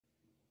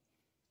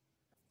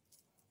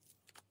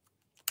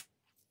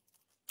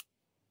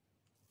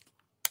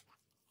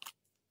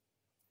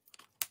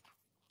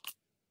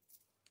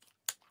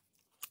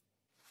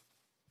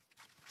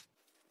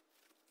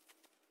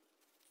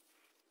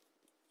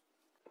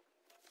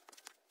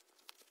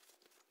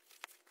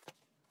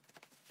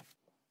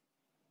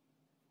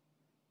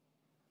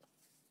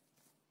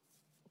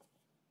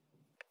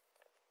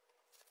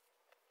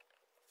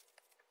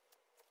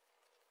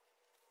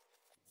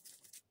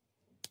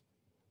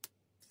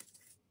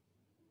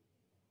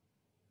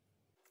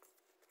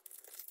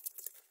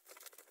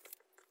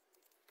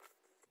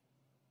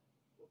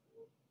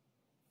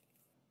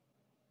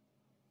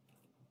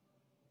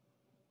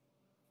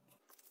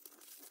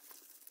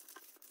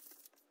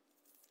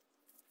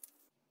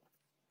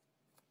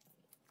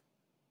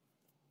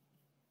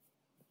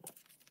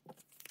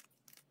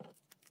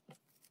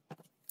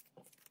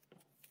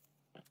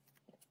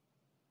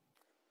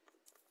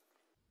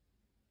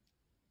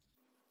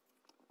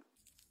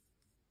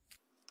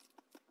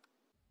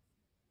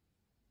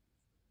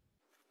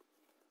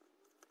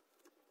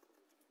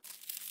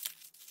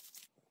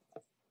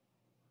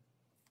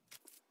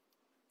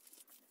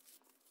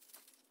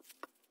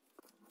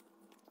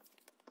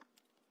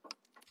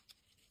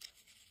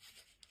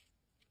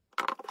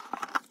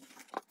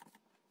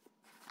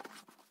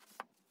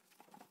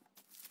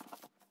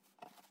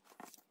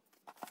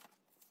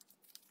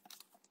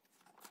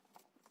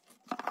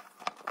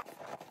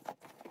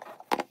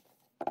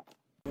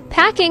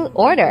Packing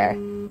order.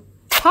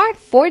 Part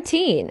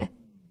 14.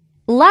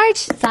 Large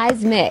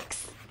size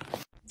mix.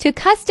 To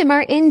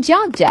customer in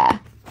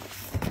Georgia.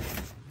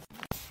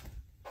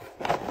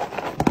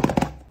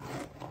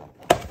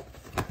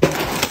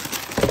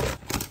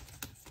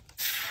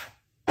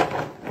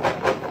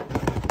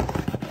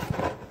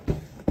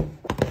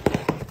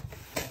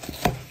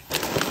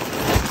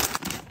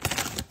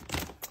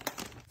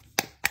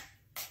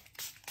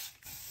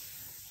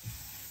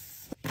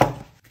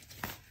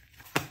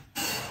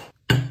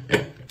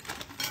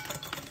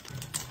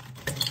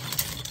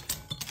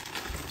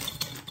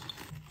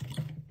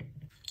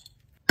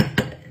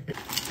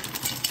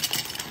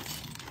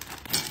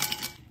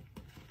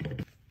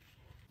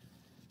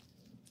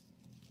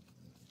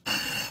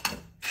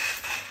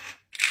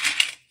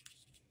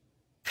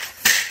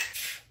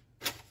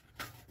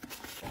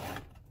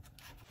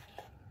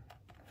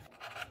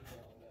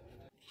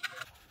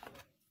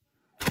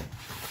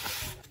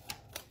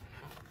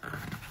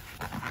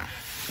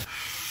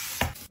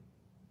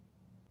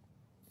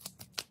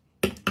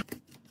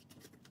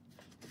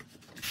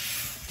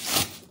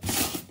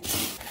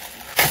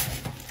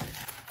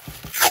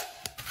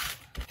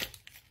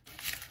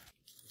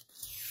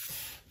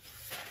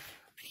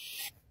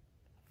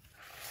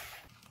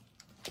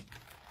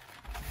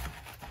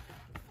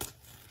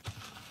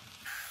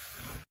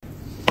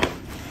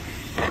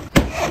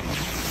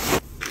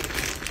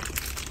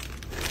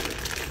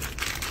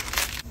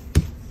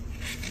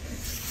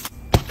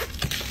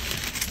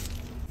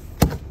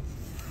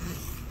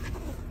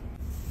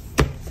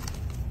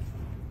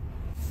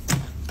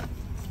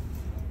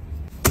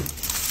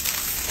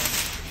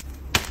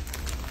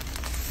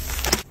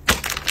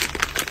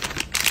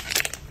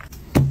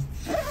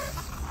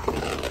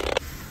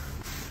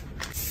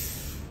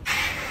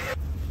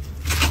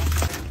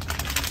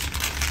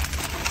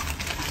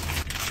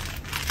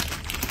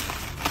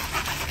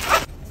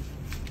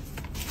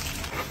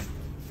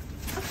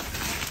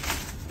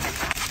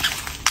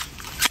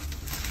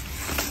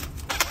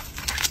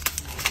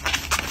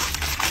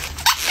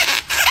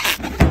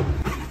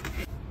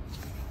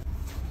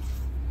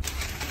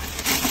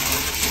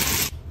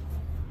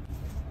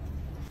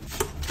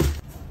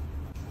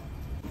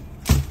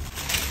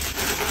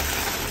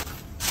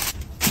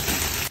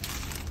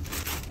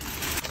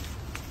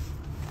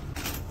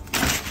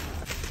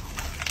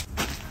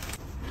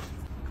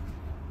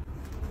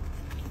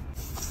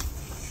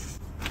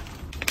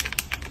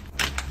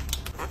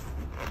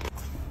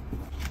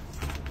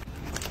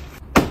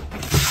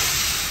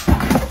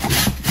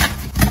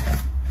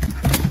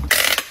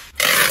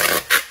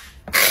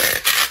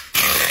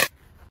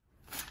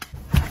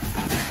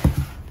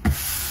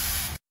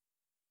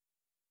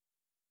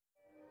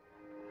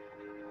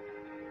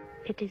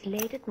 It is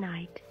late at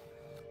night,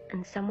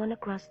 and someone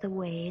across the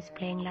way is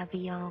playing La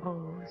Vie en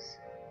Rose.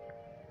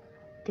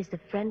 It is the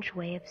French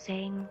way of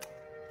saying,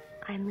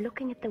 I am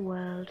looking at the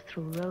world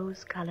through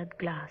rose-colored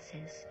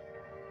glasses,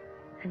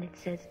 and it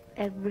says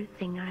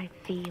everything I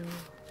feel.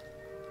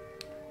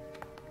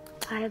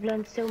 I have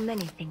learned so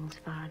many things,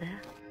 Father.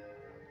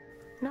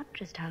 Not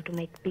just how to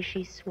make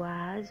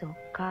vichyssoise or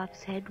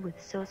calf's head with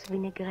sauce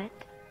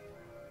vinaigrette,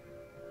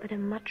 but a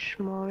much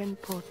more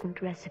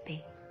important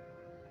recipe.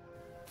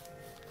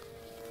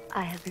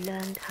 I have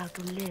learned how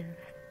to live,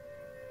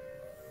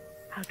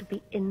 how to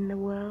be in the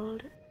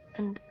world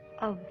and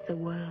of the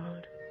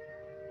world,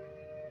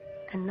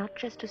 and not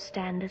just to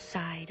stand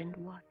aside and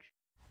watch.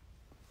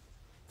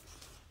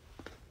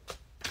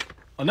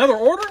 Another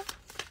order?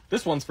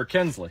 This one's for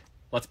Kensley.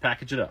 Let's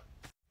package it up.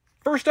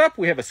 First up,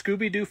 we have a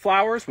Scooby-Doo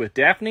Flowers with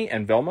Daphne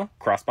and Velma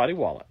crossbody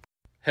wallet.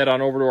 Head on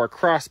over to our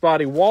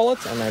crossbody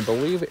wallets, and I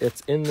believe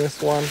it's in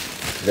this one.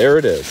 There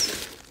it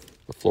is,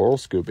 the Floral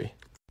Scooby.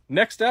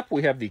 Next up,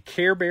 we have the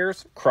Care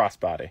Bears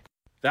crossbody.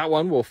 That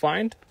one we'll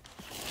find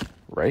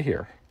right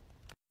here.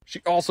 She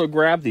also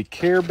grabbed the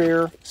Care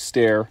Bear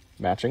Stare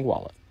matching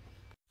wallet.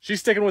 She's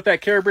sticking with that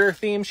Care Bear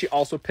theme. She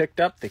also picked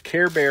up the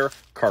Care Bear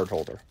card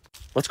holder.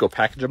 Let's go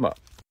package them up.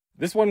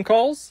 This one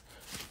calls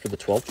for the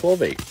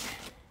 12-12-8.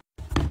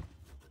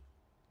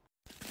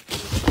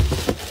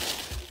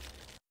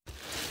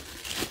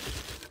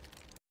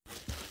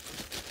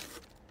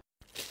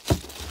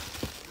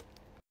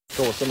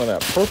 Go with some of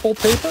that purple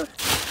paper.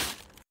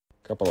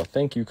 Couple of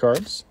thank you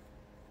cards.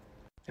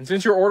 And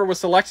since your order was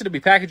selected to be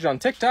packaged on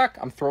TikTok,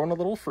 I'm throwing a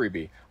little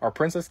freebie. Our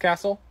Princess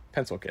Castle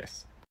pencil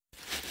case.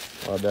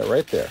 I'll have that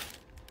right there.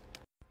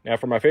 Now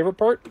for my favorite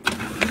part,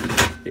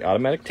 the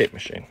automatic tape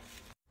machine.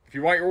 If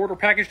you want your order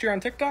packaged here on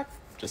TikTok,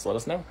 just let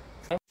us know.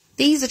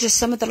 These are just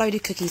some of the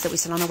loaded cookies that we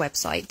sell on our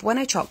website.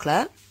 Bueno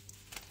chocolate,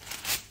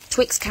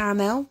 Twix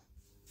caramel,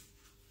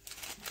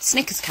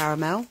 Snickers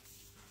caramel,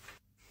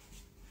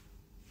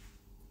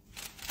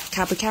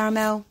 Cadbury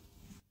caramel,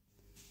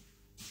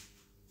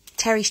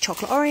 Terry's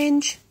chocolate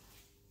orange,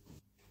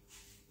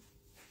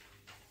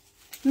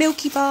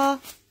 Milky Bar,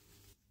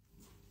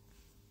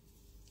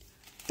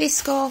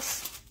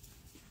 Biscoff,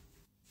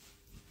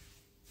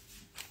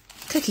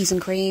 Cookies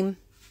and Cream,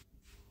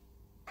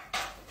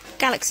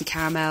 Galaxy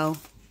Caramel,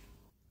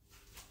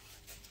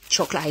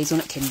 Chocolate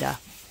Hazelnut Kinder.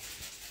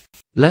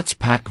 Let's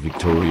pack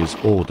Victoria's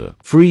order.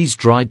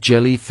 Freeze-dried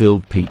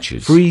jelly-filled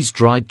peaches.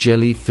 Freeze-dried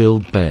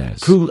jelly-filled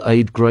bears.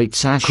 Kool-Aid grape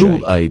sachet.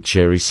 Kool-Aid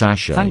cherry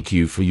sachet. Thank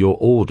you for your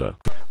order.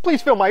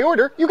 Please fill my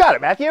order. You got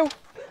it, Matthew.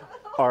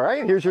 All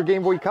right, here's your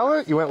Game Boy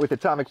Color. You went with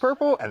Atomic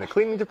Purple, and the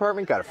cleaning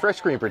department got a fresh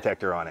screen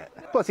protector on it.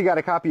 Plus, you got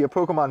a copy of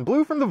Pokemon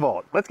Blue from the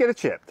vault. Let's get it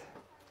shipped.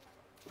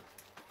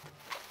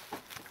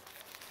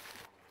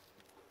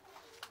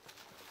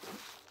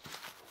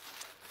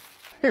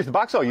 Here's the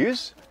box I'll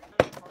use.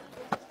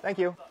 Thank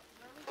you.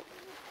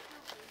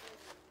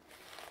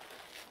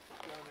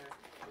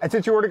 And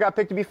since your order got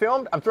picked to be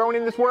filmed, I'm throwing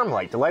in this worm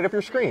light to light up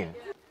your screen.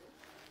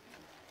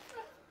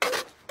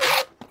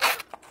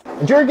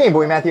 Enjoy your Game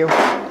Boy, Matthew.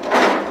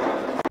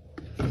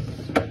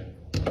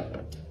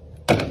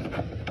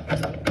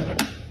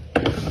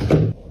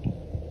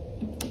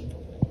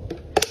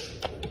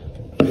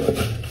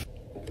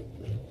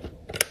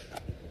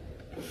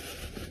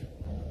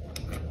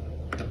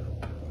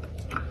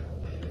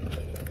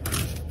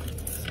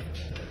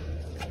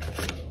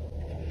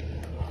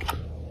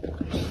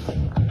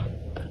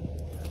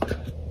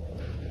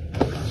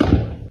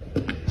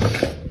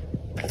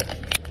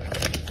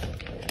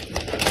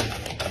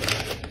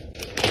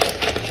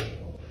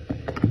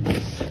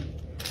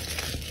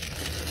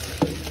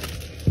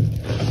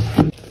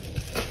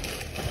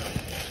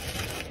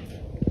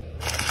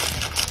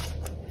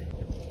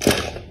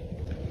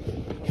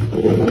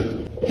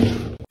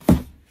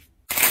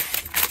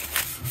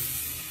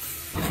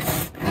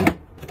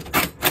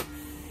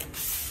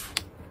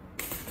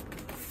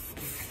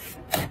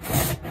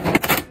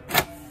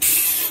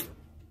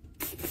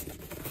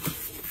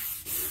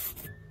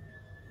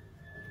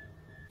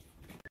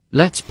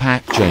 Let's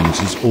pack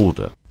James's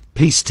order.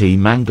 Peace tea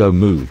mango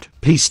mood.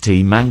 Peace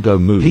tea mango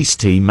mood. Peace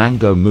tea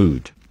mango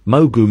mood.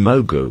 Mogu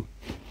mogu.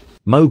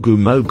 Mogu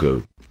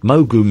mogu.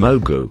 Mogu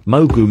mogu.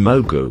 Mogu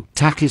mogu.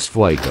 Taquis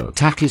fuego.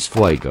 Taquis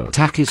fuego.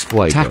 Taquis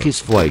fuego. Taquis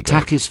fuego.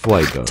 Taquis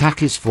fuego.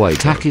 Taquis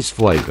fuego. Taquis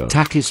fuego.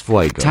 Taquis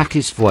fuego.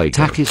 Taquis fuego.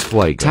 Taquis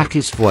fuego.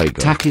 Taquis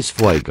fuego. Taquis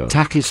fuego.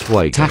 Taquis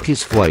fuego.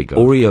 Taquis fuego.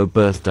 Oreo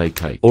birthday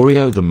cake.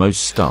 Oreo the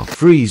most stuffed.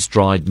 Freeze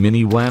dried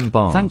mini wham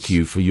bars. Thank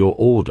you for your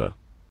order.